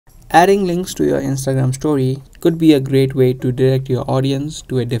Adding links to your Instagram story could be a great way to direct your audience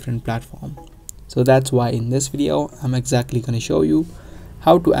to a different platform. So that's why in this video, I'm exactly going to show you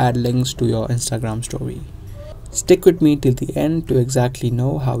how to add links to your Instagram story. Stick with me till the end to exactly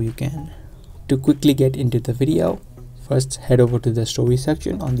know how you can. To quickly get into the video, first head over to the story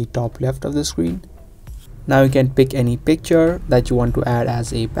section on the top left of the screen. Now you can pick any picture that you want to add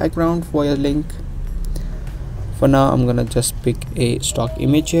as a background for your link. For now, I'm gonna just pick a stock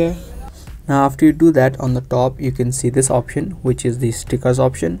image here. Now after you do that, on the top you can see this option, which is the stickers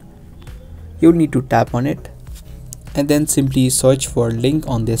option. You'll need to tap on it and then simply search for link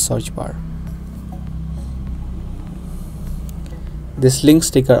on this search bar. This link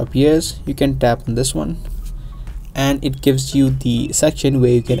sticker appears. You can tap on this one and it gives you the section where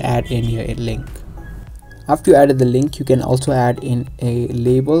you can add in your link. After you added the link, you can also add in a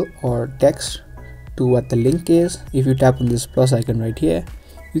label or text to what the link is. If you tap on this plus icon right here,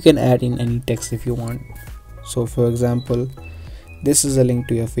 you can add in any text if you want. So for example, this is a link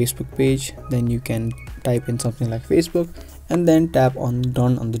to your Facebook page. Then you can type in something like Facebook and then tap on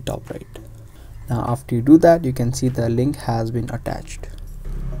done on the top right. Now after you do that, you can see the link has been attached.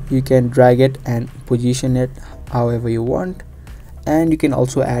 You can drag it and position it however you want, and you can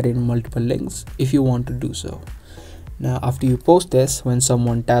also add in multiple links if you want to do so. Now after you post this, when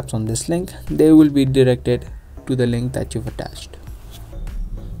someone taps on this link, they will be directed to the link that you've attached.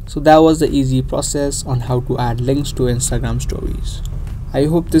 So that was the easy process on how to add links to Instagram stories. I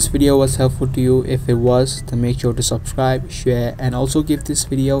hope this video was helpful to you. If it was, then make sure to subscribe, share, and also give this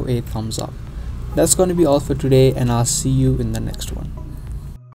video a thumbs up. That's going to be all for today, and I'll see you in the next one.